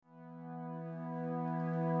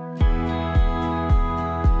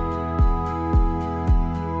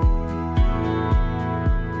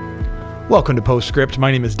Welcome to Postscript. My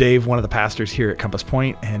name is Dave, one of the pastors here at Compass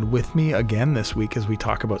Point, and with me again this week as we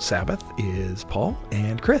talk about Sabbath is Paul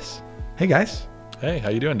and Chris. Hey guys. Hey, how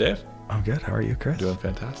you doing, Dave? I'm good. How are you, Chris? Doing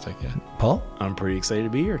fantastic, yeah. Paul? I'm pretty excited to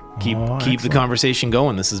be here. Keep excellent. the conversation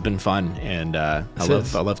going. This has been fun, and I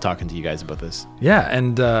is. love talking to you guys about this. Yeah,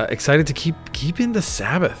 and excited to keep into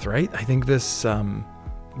Sabbath, right? I think this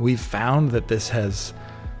we've found that this has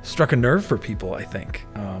struck a nerve for people, I think,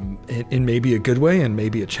 in maybe a good way and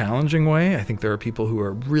maybe a challenging way. I think there are people who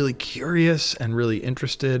are really curious and really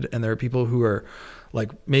interested, and there are people who are like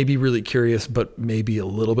maybe really curious but maybe a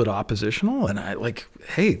little bit oppositional. And I like,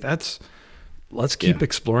 hey, let's keep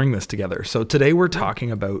exploring this together. So today we're talking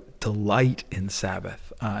about delight in Sabbath.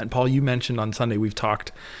 And Paul, you mentioned on Sunday we've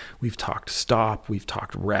talked stop, we've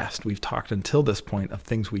talked rest, we've talked until this point of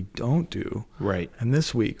things we don't do. Right. And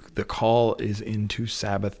this week the call is into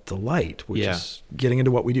Sabbath delight, which is getting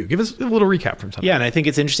into what we do. Give us a little recap from Sunday. Yeah, and I think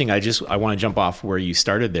it's interesting. I want to jump off where you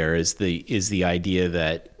started there is the idea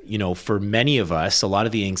that, you know, for many of us, a lot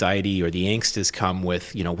of the anxiety or the angst has come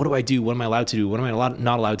with, you know, what do I do? What am I allowed to do? What am I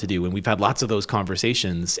not allowed to do? And we've had lots of those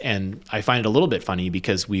conversations. And I find it a little bit funny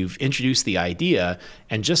because we've introduced the idea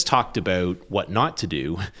and just talked about what not to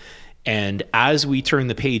do. And as we turn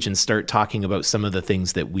the page and start talking about some of the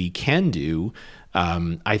things that we can do,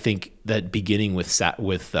 I think that beginning with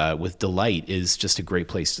delight is just a great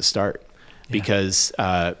place to start. Because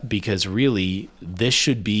really this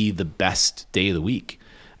should be the best day of the week.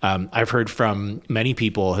 I've heard from many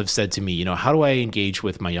people have said to me, you know, how do I engage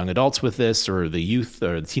with my young adults with this, or the youth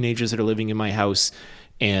or the teenagers that are living in my house?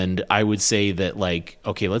 And I would say that, like,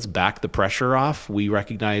 okay, let's back the pressure off. We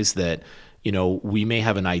recognize that, you know, we may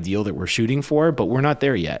have an ideal that we're shooting for, but we're not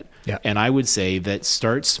there yet. Yeah. And I would say that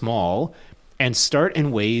start small and start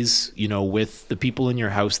in ways, you know, with the people in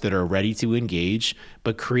your house that are ready to engage,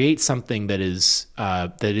 but create something that is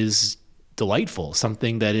delightful,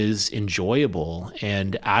 something that is enjoyable.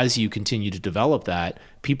 And as you continue to develop that,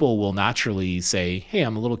 people will naturally say, hey,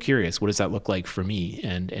 I'm a little curious. What does that look like for me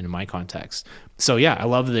and in my context? So yeah, I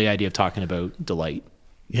love the idea of talking about delight.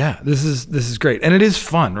 Yeah, this is great. And it is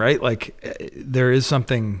fun, right? Like there is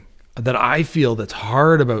something that I feel that's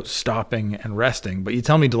hard about stopping and resting, but you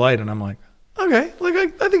tell me delight and I'm like, okay, like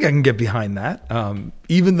I think I can get behind that.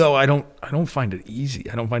 Even though I don't find it easy.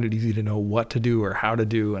 I don't find it easy to know what to do or how to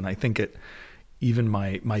do. And I think even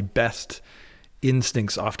my best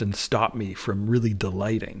instincts often stop me from really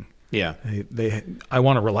delighting. Yeah. I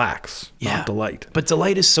want to relax, not delight. But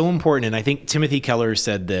delight is so important. And I think Timothy Keller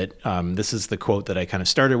said that, this is the quote that I kind of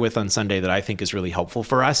started with on Sunday that I think is really helpful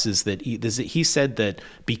for us, is that he said that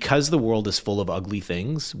because the world is full of ugly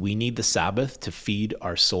things, we need the Sabbath to feed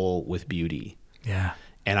our soul with beauty. Yeah.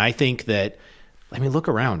 And I think that, I mean, look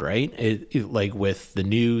around, right? Like with the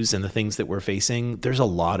news and the things that we're facing, there's a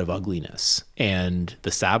lot of ugliness, and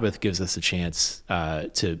the Sabbath gives us a chance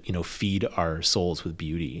to, you know, feed our souls with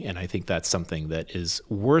beauty. And I think that's something that is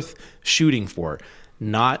worth shooting for,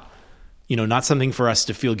 not something for us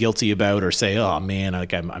to feel guilty about or say, oh man,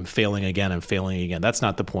 like I'm failing again. That's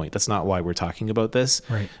not the point. That's not why we're talking about this.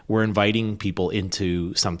 Right. We're inviting people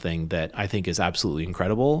into something that I think is absolutely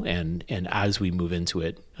incredible. And as we move into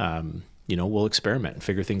it, you know, we'll experiment and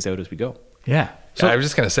figure things out as we go. Yeah. So I was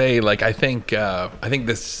just going to say, like, I think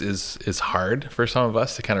this is hard for some of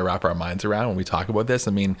us to kind of wrap our minds around when we talk about this.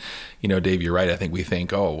 I mean, you know, Dave, you're right. I think we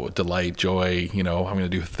think, oh, delight, joy, you know, I'm going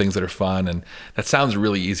to do things that are fun. And that sounds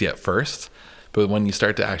really easy at first. But when you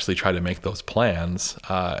start to actually try to make those plans,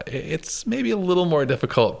 it's maybe a little more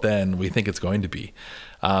difficult than we think it's going to be.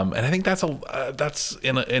 And I think that's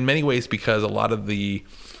in many ways because a lot of the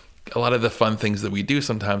fun things that we do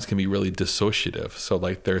sometimes can be really dissociative. So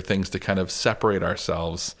like there are things to kind of separate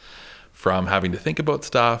ourselves from having to think about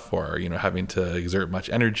stuff or, you know, having to exert much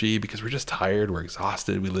energy because we're just tired, we're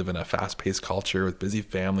exhausted, we live in a fast-paced culture with busy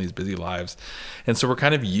families, busy lives. And so we're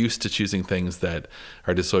kind of used to choosing things that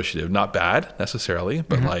are dissociative. Not bad necessarily,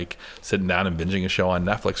 but like sitting down and binging a show on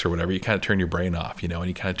Netflix or whatever, you kind of turn your brain off, you know, and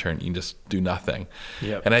you can just do nothing.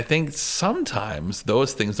 Yep. And I think sometimes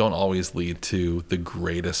those things don't always lead to the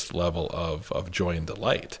greatest level of joy and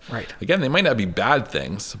delight. Right. Again, they might not be bad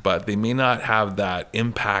things, but they may not have that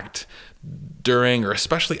impact during or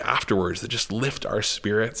especially afterwards that just lift our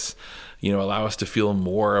spirits, you know, allow us to feel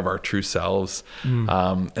more of our true selves.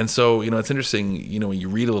 And so, you know, it's interesting, you know, when you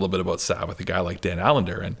read a little bit about Sabbath, a guy like Dan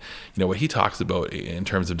Allender, and, you know, what he talks about in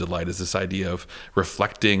terms of delight is this idea of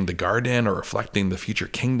reflecting the garden or reflecting the future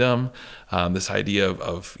kingdom, this idea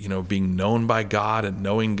of, you know, being known by God and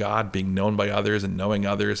knowing God, being known by others and knowing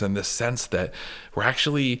others, and this sense that we're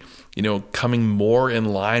actually, you know, coming more in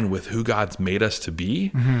line with who God's made us to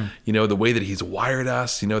be. You know, the way that he's wired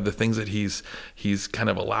us, the things that he's kind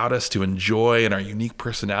of allowed us to enjoy and our unique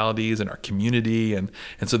personalities and our community. And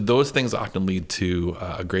so those things often lead to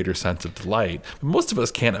a greater sense of delight. But most of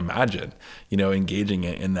us can't imagine, engaging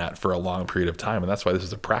in that for a long period of time. And that's why this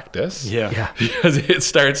is a practice. Yeah. Because it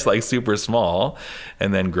starts like super small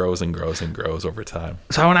and then grows and grows and grows over time.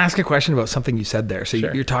 So I want to ask a question about something you said there. So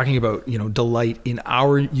Sure. you're talking about, delight in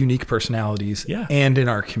our unique personalities and in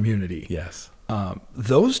our community. Yes.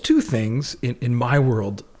 Those two things in my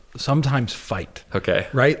world sometimes fight. Okay.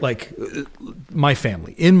 Right? Like in my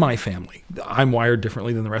family, I'm wired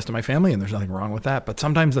differently than the rest of my family, and there's nothing wrong with that. But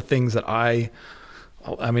sometimes the things that I'm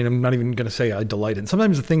not even going to say I delight in.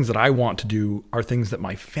 Sometimes the things that I want to do are things that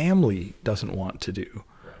my family doesn't want to do.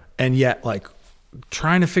 Right. And yet, like,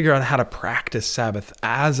 trying to figure out how to practice Sabbath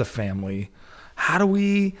as a family, how do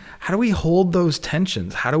we hold those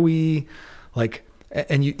tensions? How do we, like,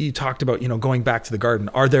 and you talked about, going back to the garden.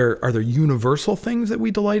 Are there universal things that we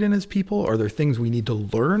delight in as people? Are there things we need to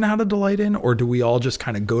learn how to delight in? Or do we all just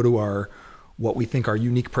kind of go to what we think our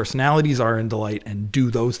unique personalities are in delight and do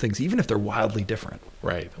those things, even if they're wildly different?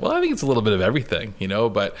 Right. Well, I think it's a little bit of everything,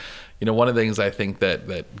 but one of the things I think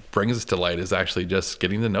that brings us delight is actually just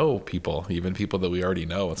getting to know people, even people that we already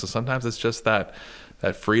know. And so sometimes it's just that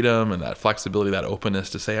freedom and that flexibility, that openness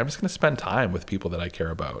to say, I'm just going to spend time with people that I care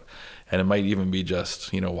about. And it might even be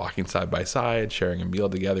just, walking side by side, sharing a meal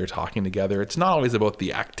together, talking together. It's not always about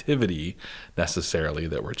the activity necessarily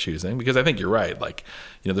that we're choosing, because I think you're right. Like,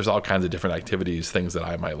 there's all kinds of different activities, things that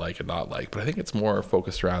I might like and not like, but I think it's more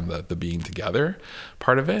focused around the being together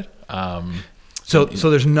part of it. So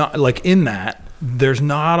there's not, like, in that, there's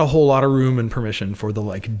not a whole lot of room and permission for the,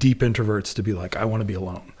 like, deep introverts to be like, I want to be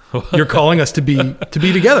alone. You're calling us to be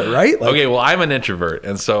together, right? Like, okay, well, I'm an introvert,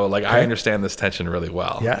 and so like I understand this tension really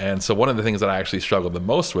well. Yeah. And so one of the things that I actually struggled the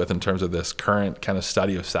most with in terms of this current kind of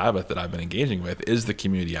study of Sabbath that I've been engaging with is the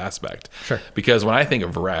community aspect. Sure. Because when I think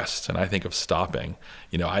of rest and I think of stopping,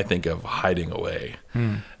 I think of hiding away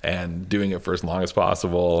and doing it for as long as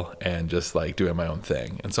possible and just like doing my own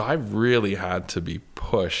thing. And so I've really had to be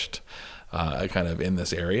pushed kind of in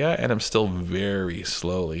this area, and I'm still very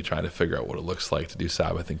slowly trying to figure out what it looks like to do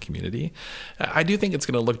Sabbath in community. I do think it's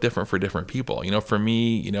going to look different for different people. For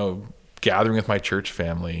me, gathering with my church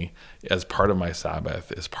family as part of my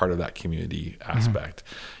Sabbath is part of that community aspect.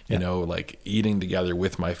 Like eating together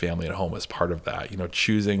with my family at home is part of that.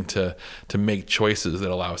 Choosing to make choices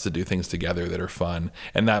that allow us to do things together that are fun.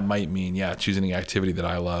 And that might mean, choosing the activity that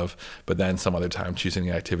I love, but then some other time choosing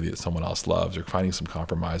the activity that someone else loves, or finding some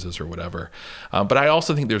compromises or whatever. But I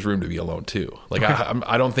also think there's room to be alone too. Like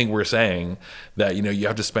I don't think we're saying that, you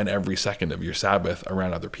have to spend every second of your Sabbath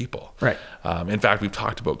around other people. Right. In fact, we've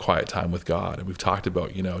talked about quiet time with God, and we've talked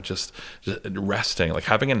about, just resting, like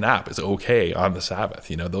having a nap is okay on the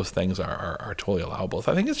Sabbath. Those things are totally allowable.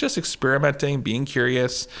 So I think it's just experimenting, being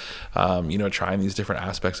curious, trying these different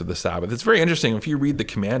aspects of the Sabbath. It's very interesting. If you read the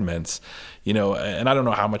commandments, and I don't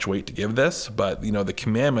know how much weight to give this, but, the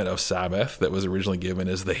commandment of Sabbath that was originally given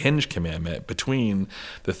is the hinge commandment between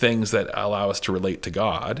the things that allow us to relate to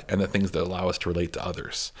God and the things that allow us to relate to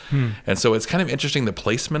others. And so it's kind of interesting, the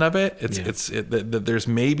placement of it. There's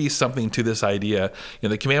maybe something to this idea.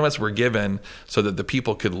 The commandments were given so that the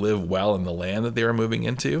people could live well in the land that they were moving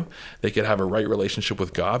into. They could have a right relationship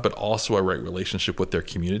with God, but also a right relationship with their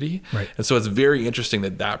community. Right. And so it's very interesting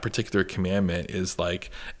that particular commandment is like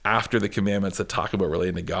after the commandments that talk about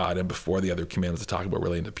relating to God and before the other commandments that talk about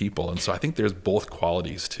relating to people. And so I think there's both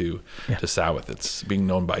qualities to Sabbath. It's being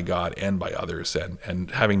known by God and by others,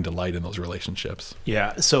 and having delight in those relationships.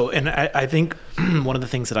 Yeah. So, and I think one of the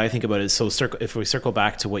things that I think about is, if we circle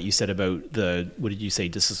back to what you said about what did you say,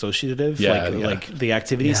 disassociative, like the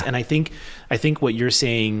activities. Yeah. And I think what you're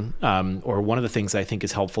saying, or one of the things I think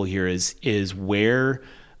is helpful here is where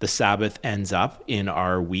the Sabbath ends up in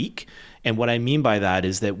our week. And what I mean by that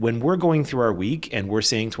is that when we're going through our week and we're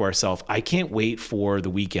saying to ourselves, I can't wait for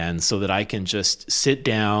the weekend so that I can just sit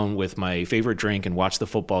down with my favorite drink and watch the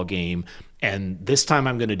football game. And this time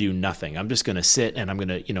I'm going to do nothing. I'm just going to sit and I'm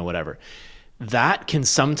going to, whatever. That can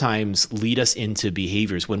sometimes lead us into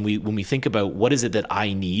behaviors when we think about what is it that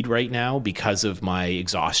I need right now because of my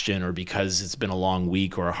exhaustion or because it's been a long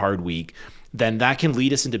week or a hard week. Then that can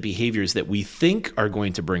lead us into behaviors that we think are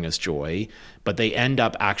going to bring us joy, but they end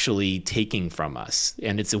up actually taking from us.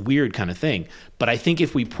 And it's a weird kind of thing. But I think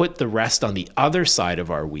if we put the rest on the other side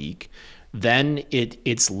of our week, then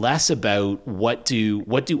it's less about what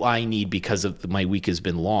do I need because of my week has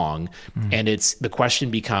been long. And the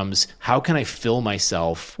question becomes, how can I fill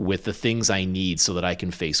myself with the things I need so that I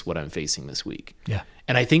can face what I'm facing this week? Yeah.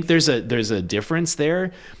 And I think there's a difference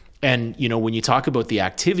there. And, you know, when you talk about the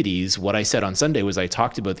activities, what I said on Sunday was I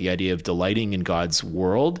talked about the idea of delighting in God's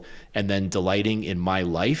world and then delighting in my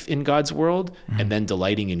life in God's world and then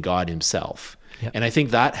delighting in God himself. Yep. And I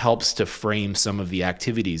think that helps to frame some of the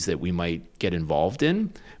activities that we might get involved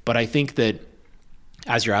in. But I think that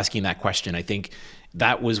as you're asking that question, I think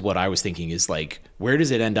that was what I was thinking is like, where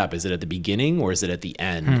does it end up? Is it at the beginning or is it at the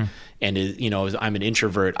end? And, you know, I'm an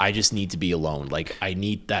introvert. I just need to be alone. Like I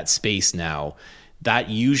need that space now. That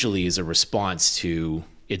usually is a response to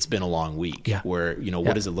it's been a long week where, you know,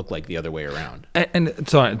 what does it look like the other way around? And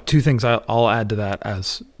so two things I'll add to that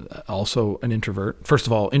as also an introvert. First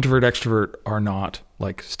of all, introvert, extrovert are not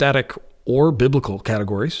like static or biblical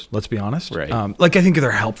categories. Let's be honest. Right. Like I think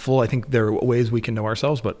they're helpful. I think there are ways we can know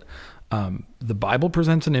ourselves, but the Bible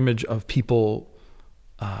presents an image of people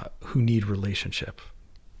who need relationship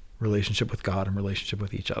with God and relationship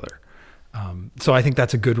with each other. So I think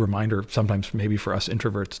that's a good reminder sometimes maybe for us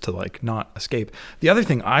introverts to like not escape. The other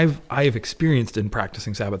thing I've experienced in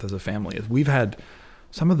practicing Sabbath as a family is we've had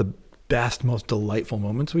some of the best, most delightful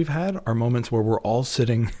moments we've had are moments where we're all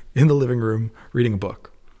sitting in the living room reading a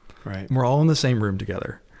book. Right. And we're all in the same room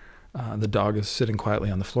together. The dog is sitting quietly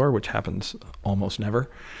on the floor, which happens almost never.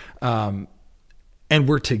 And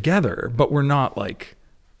we're together, but we're not like,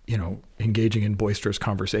 you know, engaging in boisterous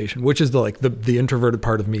conversation, which is the introverted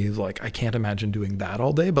part of me is like, I can't imagine doing that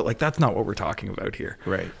all day, but like, that's not what we're talking about here.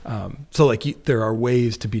 Right. So like there are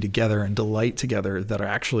ways to be together and delight together that are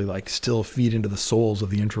actually like still feed into the souls of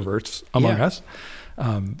the introverts among us.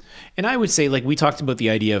 And I would say like, we talked about the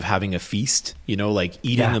idea of having a feast, you know, like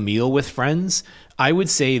eating a meal with friends. I would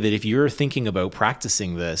say that if you're thinking about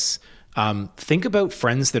practicing this, think about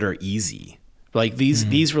friends that are easy. Like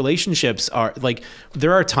these relationships are like,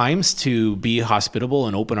 there are times to be hospitable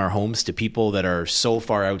and open our homes to people that are so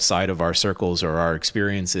far outside of our circles or our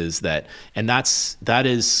experiences that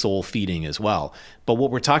is soul feeding as well. But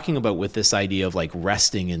what we're talking about with this idea of like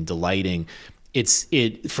resting and delighting,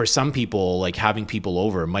 for some people, like having people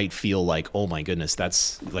over might feel like, oh my goodness,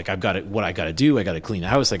 that's like, I got to do. I got to clean the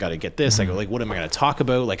house. I got to get this. I go like, what am I going to talk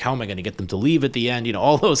about? Like, how am I going to get them to leave at the end? You know,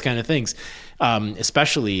 all those kind of things.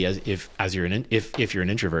 Especially if you're an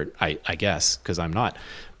introvert, I guess, cause I'm not,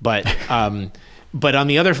 but on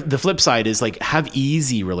the flip side is like have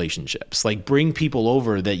easy relationships, like bring people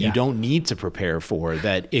over that you don't need to prepare for,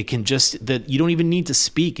 that you don't even need to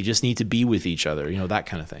speak. You just need to be with each other, you know, that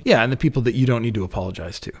kind of thing. Yeah. And the people that you don't need to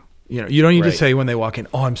apologize to, you know, you don't need to say when they walk in,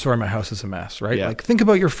 oh, I'm sorry, my house is a mess, right? Yeah. Like think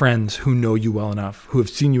about your friends who know you well enough, who have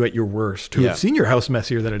seen you at your worst, who have seen your house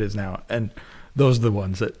messier than it is now. And those are the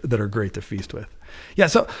ones that are great to feast with. Yeah.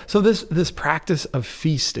 So this practice of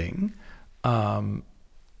feasting,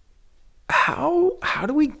 how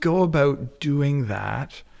do we go about doing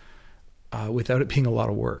that without it being a lot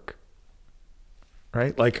of work?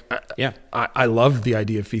 Right? Like, I love the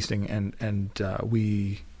idea of feasting, and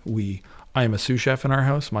I am a sous chef in our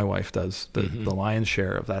house. My wife does the lion's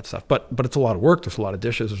share of that stuff, but it's a lot of work. There's a lot of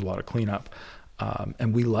dishes. There's a lot of cleanup,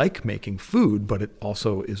 and we like making food, but it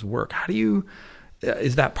also is work.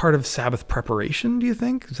 Is that part of Sabbath preparation? Do you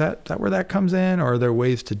think is that where that comes in, or are there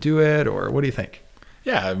ways to do it, or what do you think?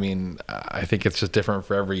 Yeah, I mean, I think it's just different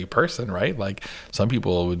for every person, right? Like some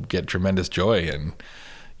people would get tremendous joy in,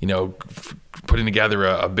 you know, putting together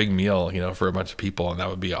a big meal, you know, for a bunch of people, and that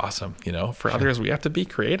would be awesome. You know, for others, we have to be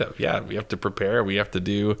creative. Yeah, we have to prepare. We have to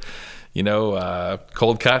do, you know,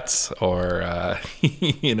 cold cuts or,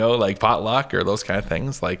 you know, like potluck or those kind of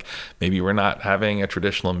things. Like maybe we're not having a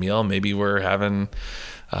traditional meal. Maybe we're having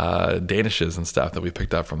danishes and stuff that we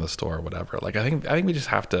picked up from the store or whatever. Like I think we just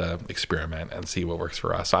have to experiment and see what works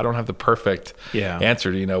for us. So I don't have the perfect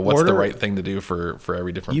answer to, you know, what's the right thing to do for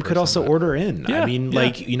every different you person. Could also order in. I mean,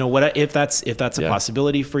 like, you know, what if that's a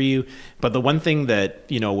possibility for you. But the one thing that,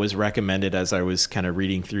 you know, was recommended as I was kind of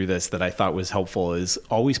reading through this that I thought was helpful is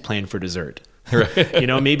always plan for dessert. Right. You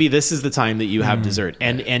know, maybe this is the time that you have dessert,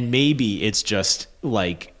 and maybe it's just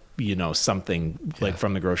like, you know, something like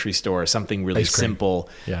from the grocery store, something really simple.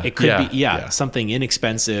 Yeah. It could be something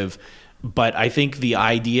inexpensive. But I think the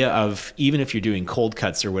idea of, even if you're doing cold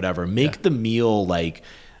cuts or whatever, make the meal like,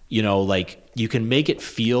 you know, like you can make it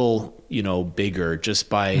feel, you know, bigger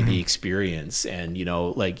just by the experience. And, you know,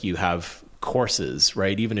 like you have courses,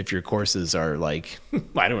 right? Even if your courses are like,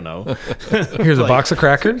 I don't know. Here's a box of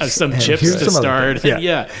crackers. Some chips to start.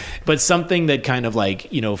 But something that kind of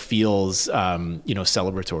like, you know, feels, you know,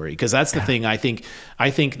 celebratory. Cause that's the thing. I think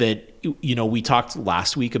that, you know, we talked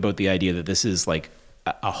last week about the idea that this is like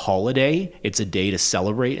a holiday. It's a day to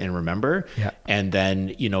celebrate and remember. Yeah. And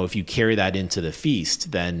then, if you carry that into the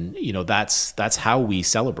feast, then, that's how we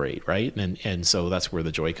celebrate. Right. And so that's where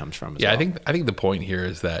the joy comes from. Yeah. Well. I think the point here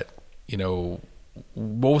is that,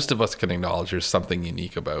 most of us can acknowledge there's something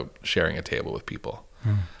unique about sharing a table with people.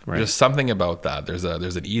 Right. There's something about that. There's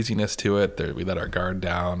an easiness to it. We let our guard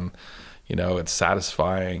down. It's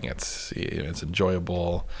satisfying. It's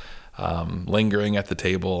enjoyable. Lingering at the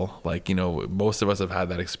table, most of us have had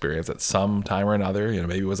that experience at some time or another.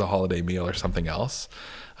 Maybe it was a holiday meal or something else.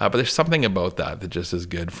 But there's something about that just is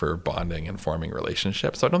good for bonding and forming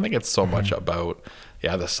relationships. So I don't think it's so much about,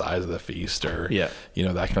 the size of the feast or,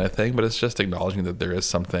 that kind of thing. But it's just acknowledging that there is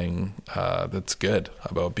something that's good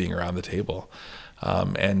about being around the table.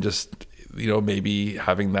 And just, maybe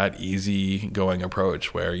having that easy going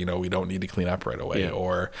approach where, we don't need to clean up right away.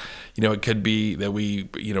 Or, it could be that we,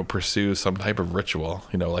 pursue some type of ritual,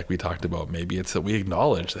 like we talked about. Maybe it's that we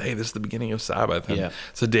acknowledge that, hey, this is the beginning of Sabbath. And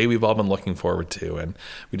it's a day we've all been looking forward to. And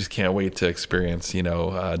we just can't wait to experience,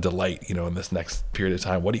 delight, in this next period of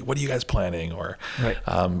time. What are you guys planning? Or,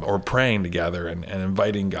 or praying together and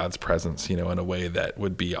inviting God's presence, in a way that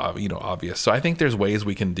would be, obvious. So I think there's ways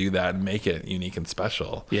we can do that and make it unique and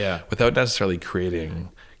special. Without necessarily creating,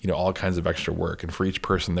 all kinds of extra work. And for each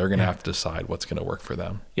person, they're going to have to decide what's going to work for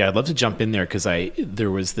them. Yeah, I'd love to jump in there because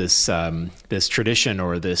there was this this tradition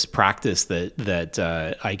or this practice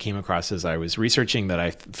that I came across as I was researching that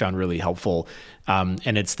I found really helpful.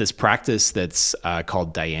 And it's this practice that's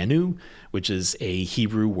called Dayenu, which is a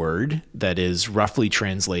Hebrew word that is roughly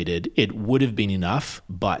translated, "It would have been enough,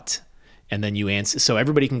 but." And then you answer, so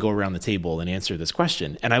everybody can go around the table and answer this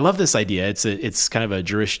question. And I love this idea. It's kind of a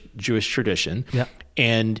Jewish tradition. Yeah.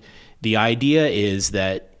 And the idea is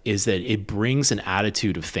that it brings an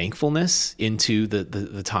attitude of thankfulness into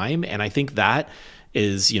the time. And I think that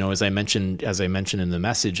is, as I mentioned in the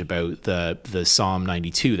message about the Psalm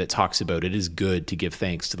 92 that talks about it is good to give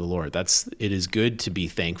thanks to the Lord. It is good to be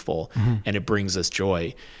thankful, and it brings us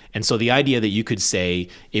joy. And so the idea that you could say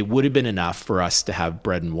it would have been enough for us to have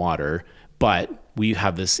bread and water, but we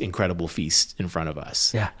have this incredible feast in front of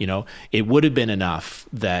us. Yeah. It would have been enough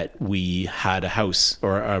that we had a house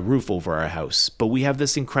or a roof over our house, but we have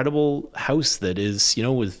this incredible house that is,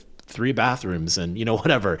 with 3 bathrooms and,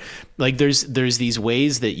 whatever. Like there's these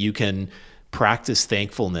ways that you can practice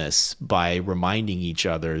thankfulness by reminding each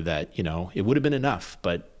other that, it would have been enough,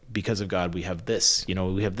 but because of God, we have this,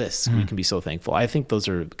 we have this, we can be so thankful. I think those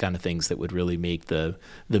are kind of things that would really make the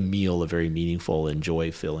meal a very meaningful and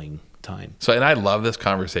joy-filling time. So, and I love this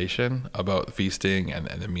conversation about feasting and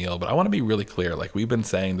the meal, but I want to be really clear. Like we've been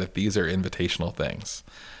saying that these are invitational things.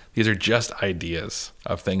 These are just ideas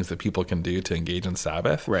of things that people can do to engage in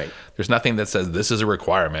Sabbath. Right. There's nothing that says this is a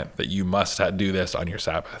requirement that you must do this on your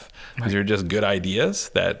Sabbath. Right. These are just good ideas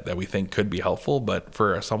that we think could be helpful, but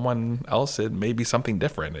for someone else, it may be something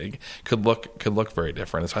different. It could look very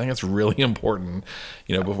different. So I think it's really important,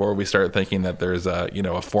 before we start thinking that there's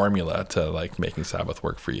a formula to like making Sabbath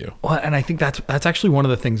work for you. Well, and I think that's actually one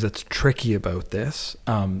of the things that's tricky about this,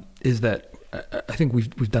 is that I think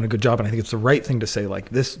we've done a good job, and I think it's the right thing to say, like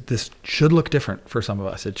this should look different for some of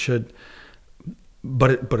us. It should,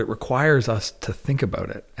 but it requires us to think about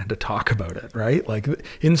it and to talk about it, right? Like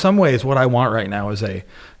in some ways, what I want right now is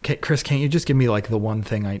Chris, can't you just give me like the one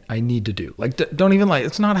thing I need to do? Like don't even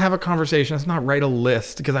it's not have a conversation. It's not write a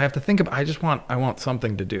list because I have to think about. I want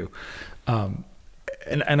something to do, and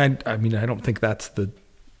I mean I don't think that's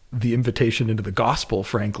the invitation into the gospel,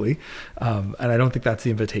 frankly. And I don't think that's the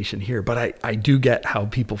invitation here, but I do get how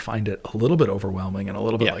people find it a little bit overwhelming and a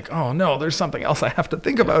little bit like, oh no, there's something else I have to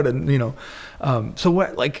think about. And, so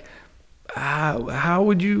what, like, how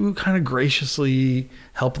would you kind of graciously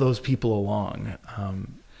help those people along?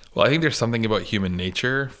 Well, I think there's something about human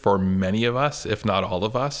nature for many of us, if not all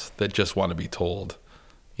of us, that just want to be told,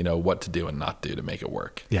 what to do and not do to make it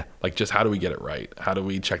work. Yeah. Like just how do we get it right? How do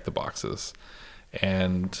we check the boxes?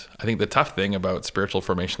 And I think the tough thing about spiritual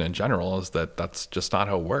formation in general is that that's just not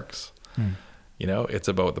how it works. It's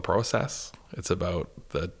about the process. It's about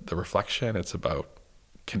the reflection. It's about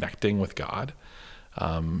connecting with God.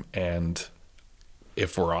 And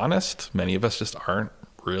if we're honest, many of us just aren't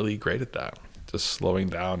really great at that, just slowing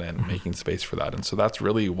down and making space for that. And so that's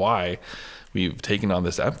really why we've taken on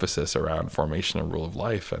this emphasis around formation and rule of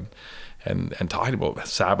life and talking about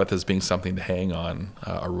Sabbath as being something to hang on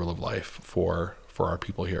a rule of life for our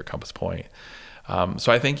people here at Compass Point.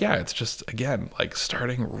 So I think, it's just, again, like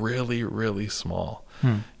starting really, really small,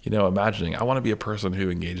 imagining I want to be a person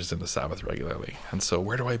who engages in the Sabbath regularly. And so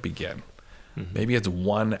where do I begin? Maybe it's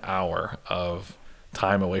 1 hour of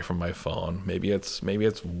time away from my phone. Maybe it's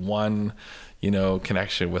one,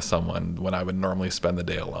 connection with someone when I would normally spend the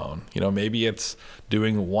day alone. Maybe it's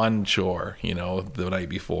doing one chore, the night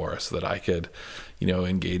before so that I could,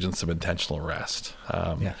 engage in some intentional rest.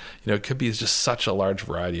 It could be just such a large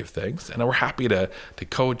variety of things. And we're happy to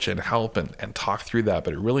coach and help and talk through that,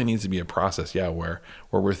 but it really needs to be a process, where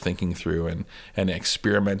we're thinking through and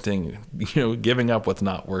experimenting, giving up what's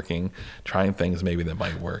not working, trying things maybe that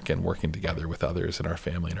might work, and working together with others in our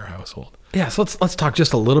family and our household. Yeah, so let's talk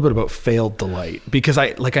just a little bit about failed delight, because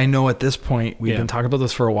I know at this point we've been talking about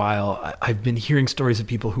this for a while. I've been hearing stories of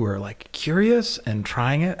people who are like curious and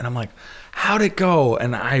trying it, and I'm like, how'd it go?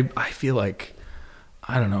 And I feel like,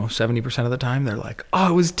 I don't know, 70% of the time they're like, oh,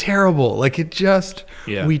 it was terrible. Like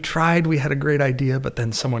we tried, we had a great idea, but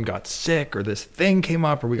then someone got sick, or this thing came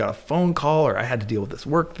up, or we got a phone call, or I had to deal with this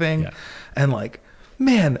work thing. Yeah. And like,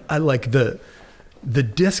 man, I like the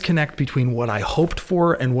disconnect between what I hoped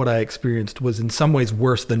for and what I experienced was in some ways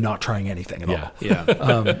worse than not trying anything at all.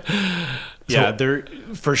 Yeah. There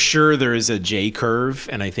for sure there is a J curve,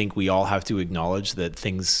 and I think we all have to acknowledge that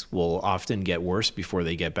things will often get worse before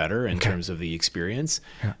they get better in terms of the experience.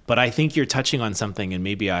 Yeah. But I think you're touching on something, and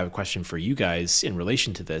maybe I have a question for you guys in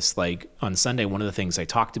relation to this. Like on Sunday, one of the things I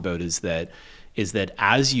talked about is that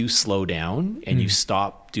as you slow down and you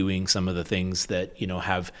stop doing some of the things that,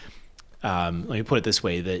 have let me put it this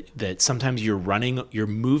way, that sometimes you're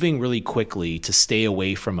moving really quickly to stay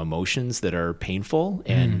away from emotions that are painful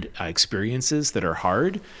and experiences that are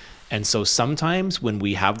hard. And so sometimes when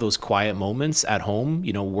we have those quiet moments at home,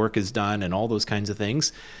 work is done and all those kinds of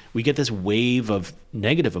things, we get this wave of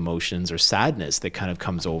negative emotions or sadness that kind of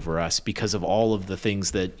comes over us because of all of the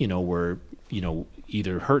things that, were,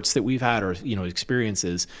 either hurts that we've had or,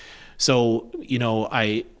 experiences. So,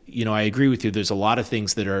 I agree with you. There's a lot of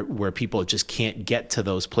things that are where people just can't get to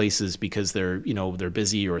those places because they're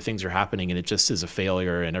busy or things are happening and it just is a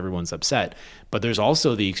failure and everyone's upset. But there's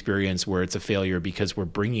also the experience where it's a failure because we're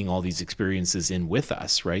bringing all these experiences in with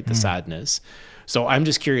us, right? The sadness. So I'm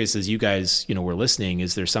just curious, as you guys, were listening,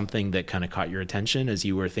 is there something that kind of caught your attention as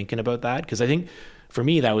you were thinking about that? Because I think for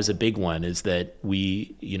me, that was a big one, is that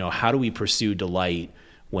we, how do we pursue delight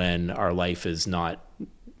when our life is not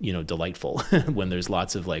delightful, when there's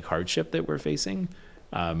lots of like hardship that we're facing.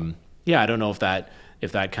 I don't know if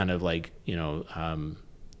that kind of like,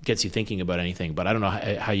 gets you thinking about anything, but I don't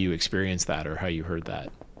know how you experienced that or how you heard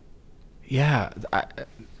that. Yeah.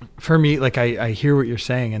 For me, like I hear what you're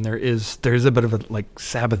saying, and there is a bit of a like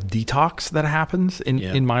Sabbath detox that happens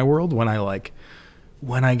in my world when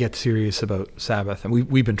I get serious about Sabbath. And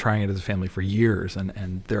we've been trying it as a family for years,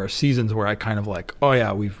 and there are seasons where I kind of like, oh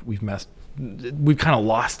yeah, we've kind of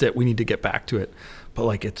lost it. We need to get back to it. But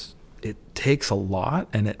like it takes a lot.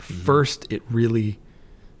 And at first it really,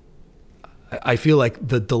 I feel like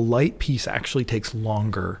the delight piece actually takes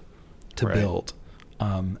longer to build.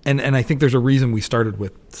 And I think there's a reason we started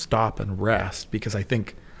with stop and rest, because I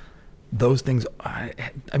think those things, I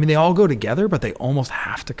mean, they all go together, but they almost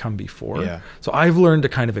have to come before. Yeah. So I've learned to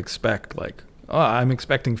kind of expect like, I'm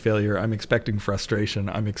expecting failure. I'm expecting frustration.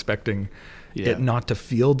 I'm expecting it not to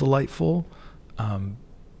feel delightful.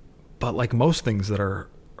 But like most things that are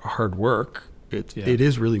hard work, it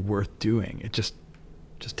is really worth doing. It just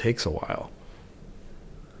takes a while.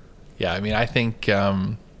 Yeah. I mean, I think,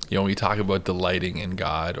 when we talk about delighting in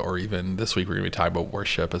God, or even this week, we're going to be talking about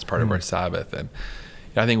worship as part of our Sabbath. And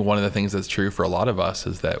I think one of the things that's true for a lot of us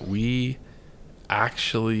is that we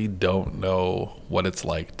actually don't know what it's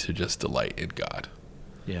like to just delight in God.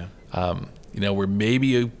 Yeah. We're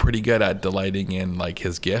maybe pretty good at delighting in like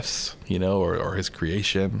his gifts, or his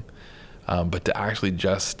creation. But to actually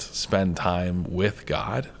just spend time with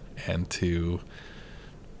God and to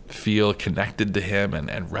feel connected to him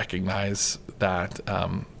and recognize that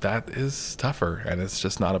that is tougher, and it's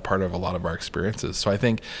just not a part of a lot of our experiences. So I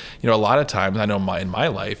think, a lot of times, I know in my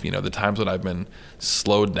life, the times when I've been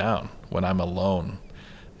slowed down, when I'm alone,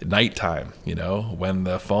 at nighttime, when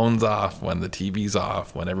the phone's off, when the TV's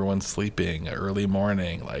off, when everyone's sleeping, early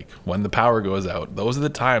morning, like when the power goes out, those are the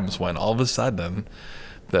times when all of a sudden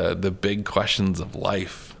the big questions of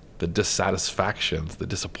life, the dissatisfactions, the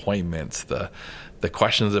disappointments, the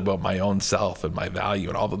questions about my own self and my value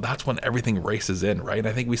and all that's when everything races in, right? And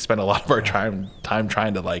I think we spend a lot of our time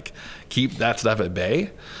trying to like keep that stuff at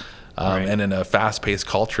bay. And in a fast-paced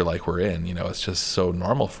culture like we're in, it's just so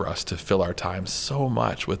normal for us to fill our time so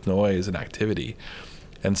much with noise and activity.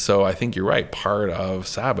 And so I think you're right. Part of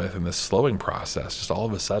Sabbath and this slowing process, just all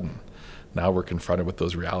of a sudden, now we're confronted with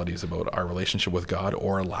those realities about our relationship with God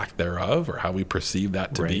or lack thereof, or how we perceive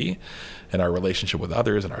that to be, and our relationship with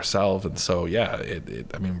others and ourselves. And so, yeah,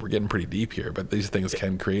 I mean, we're getting pretty deep here, but these things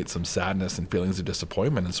can create some sadness and feelings of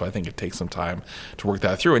disappointment. And so I think it takes some time to work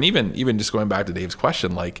that through. And even just going back to Dave's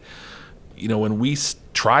question, like, you know, when we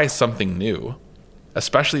try something new,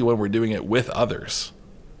 especially when we're doing it with others,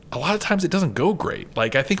 a lot of times it doesn't go great.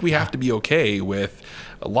 Like, I think we have to be okay with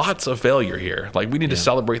lots of failure here. Like, we need to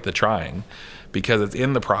celebrate the trying, because it's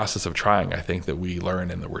in the process of trying, I think, that we learn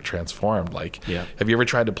and that we're transformed. Like, have you ever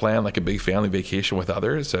tried to plan like a big family vacation with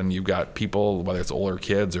others, and you've got people, whether it's older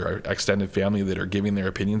kids or extended family, that are giving their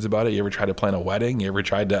opinions about it? You ever tried to plan a wedding? You ever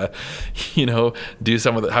tried to, you know, do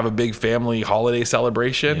have a big family holiday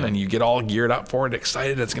celebration, and you get all geared up for it,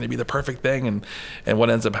 excited, it's going to be the perfect thing, and what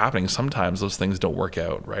ends up happening, sometimes those things don't work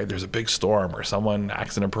out, right? There's a big storm, or someone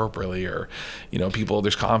acts inappropriately, or, you know,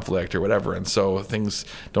 there's conflict or whatever, and so things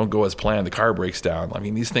don't go as planned. The car breaks down. I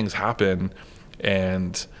mean, these things happen,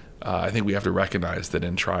 and I think we have to recognize that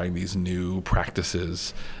in trying these new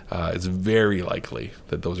practices, it's very likely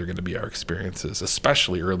that those are going to be our experiences,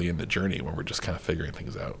 especially early in the journey when we're just kind of figuring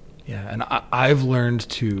things out. Yeah, and I've learned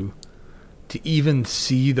to even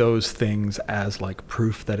see those things as like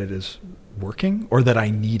proof that it is working, or that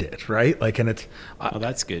I need it, right? Like, and it's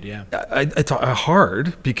that's good. Yeah, it's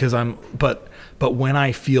hard because but when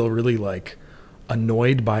I feel really like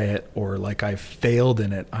annoyed by it, or like I failed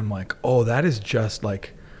in it, I'm like, oh, that is just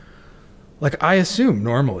like I assume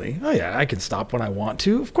normally, oh yeah, I can stop when I want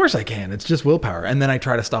to. Of course I can. It's just willpower. And then I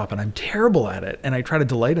try to stop, and I'm terrible at it. And I try to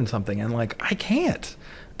delight in something, and like, I can't.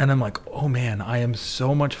 And I'm like, oh man, I am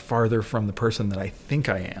so much farther from the person that I think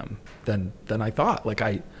I am than I thought. Like,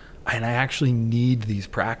 I actually need these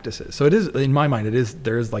practices. So it is, in my mind,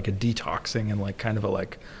 there is like a detoxing, and like kind of a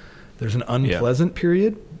like, there's an unpleasant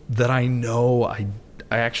period that I know I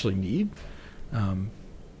actually need. And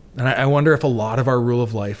I wonder if a lot of our rule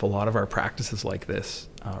of life, a lot of our practices like this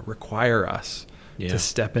require us to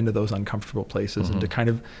step into those uncomfortable places and to kind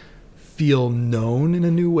of feel known in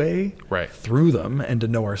a new way through them, and to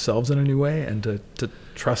know ourselves in a new way, and to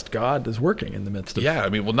trust God is working in the midst of. Yeah, I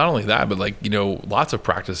mean, well, not only that, but like, you know, lots of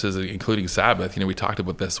practices, including Sabbath. You know, we talked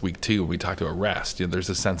about this week too. When we talked about rest, you know, there's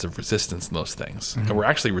a sense of resistance in those things, and we're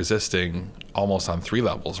actually resisting almost on 3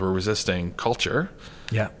 levels. We're resisting culture,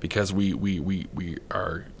 because we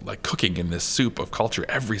are like cooking in this soup of culture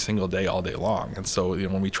every single day, all day long. And so, you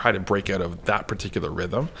know, when we try to break out of that particular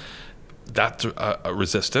rhythm, that's a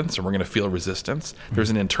resistance, and we're going to feel resistance. There's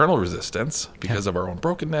an internal resistance because of our own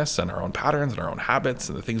brokenness and our own patterns and our own habits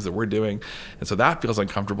and the things that we're doing. And so that feels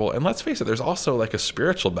uncomfortable. And let's face it, there's also like a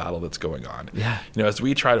spiritual battle that's going on. Yeah. You know, as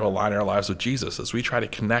we try to align our lives with Jesus, as we try to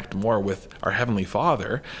connect more with our Heavenly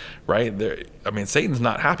Father, right? I mean, Satan's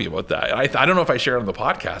not happy about that. I don't know if I shared on the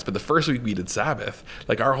podcast, but the first week we did Sabbath,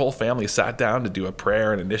 like our whole family sat down to do a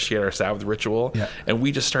prayer and initiate our Sabbath ritual. Yeah. And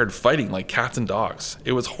we just started fighting like cats and dogs.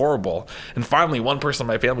 It was horrible. And finally, one person in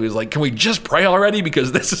my family was like, can we just pray already?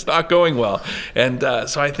 Because this is not going well. And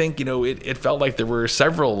so I think, you know, it felt like there were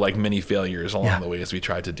several like mini failures along the way as we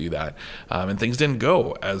tried to do that. And things didn't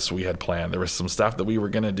go as we had planned. There was some stuff that we were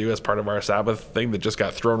going to do as part of our Sabbath thing that just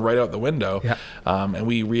got thrown right out the window. Yeah. And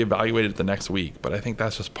we reevaluated it the next week. But I think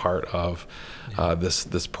that's just part of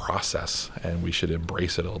this process, and we should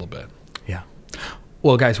embrace it a little bit. Yeah.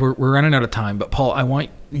 Well, guys, we're running out of time, but Paul, I want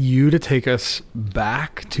you to take us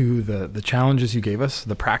back to the challenges you gave us,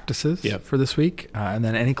 the practices for this week, and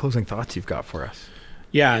then any closing thoughts you've got for us.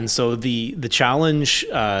 Yeah, and so the challenge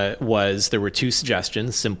was, there were 2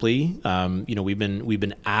 suggestions. Simply, you know, we've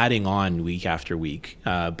been adding on week after week,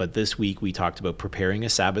 but this week we talked about preparing a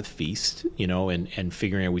Sabbath feast, you know, and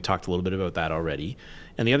figuring out. We talked a little bit about that already.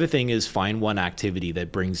 And the other thing is, find one activity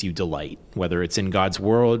that brings you delight, whether it's in God's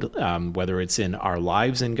world, whether it's in our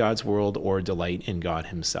lives in God's world, or delight in God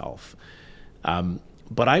Himself.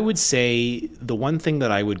 But I would say the one thing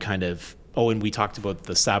that I would kind of, and we talked about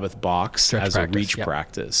the Sabbath box Stretch as practice, a reach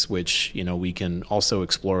practice, which, you know, we can also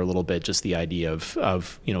explore a little bit, just the idea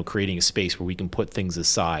of you know, creating a space where we can put things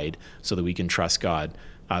aside so that we can trust God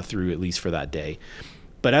through, at least for that day.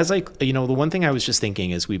 But as you know, the one thing I was just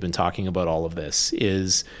thinking as we've been talking about all of this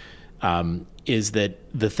is that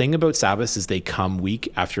the thing about Sabbaths is they come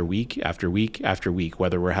week after week after week after week,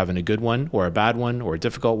 whether we're having a good one or a bad one or a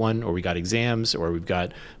difficult one, or we got exams or we've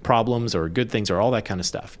got problems or good things or all that kind of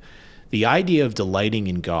stuff. The idea of delighting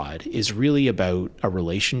in God is really about a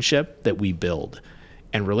relationship that we build.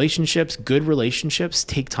 And relationships, good relationships,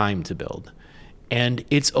 take time to build. And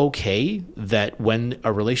it's okay that when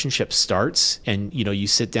a relationship starts and, you know, you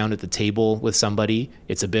sit down at the table with somebody,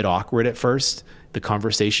 it's a bit awkward at first. The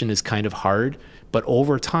conversation is kind of hard, But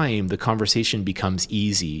over time, the conversation becomes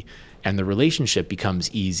easy and the relationship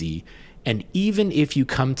becomes easy. And even if you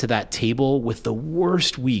come to that table with the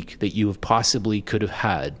worst week that you have possibly could have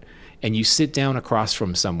had, and you sit down across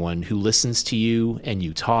from someone who listens to you and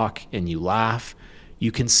you talk and you laugh,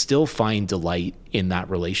 you can still find delight in that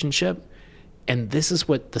relationship. And this is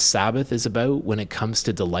what the Sabbath is about when it comes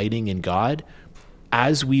to delighting in God.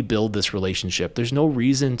 As we build this relationship, there's no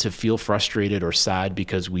reason to feel frustrated or sad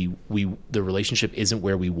because the relationship isn't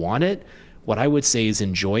where we want it. What I would say is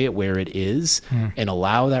enjoy it where it is and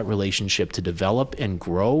allow that relationship to develop and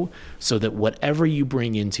grow so that whatever you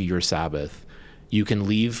bring into your Sabbath, you can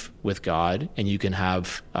leave with God and you can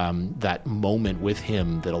have that moment with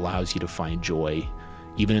him that allows you to find joy,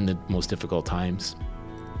 even in the most difficult times.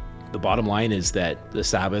 The bottom line is that the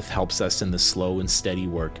Sabbath helps us in the slow and steady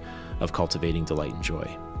work of cultivating delight and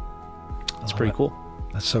joy. It's pretty cool.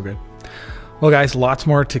 That's so good. Well, guys, lots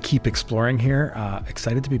more to keep exploring here.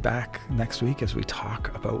 Excited to be back next week as we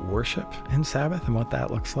talk about worship in Sabbath and what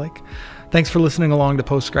that looks like. Thanks for listening along to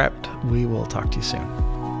Postscript. We will talk to you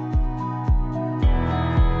soon.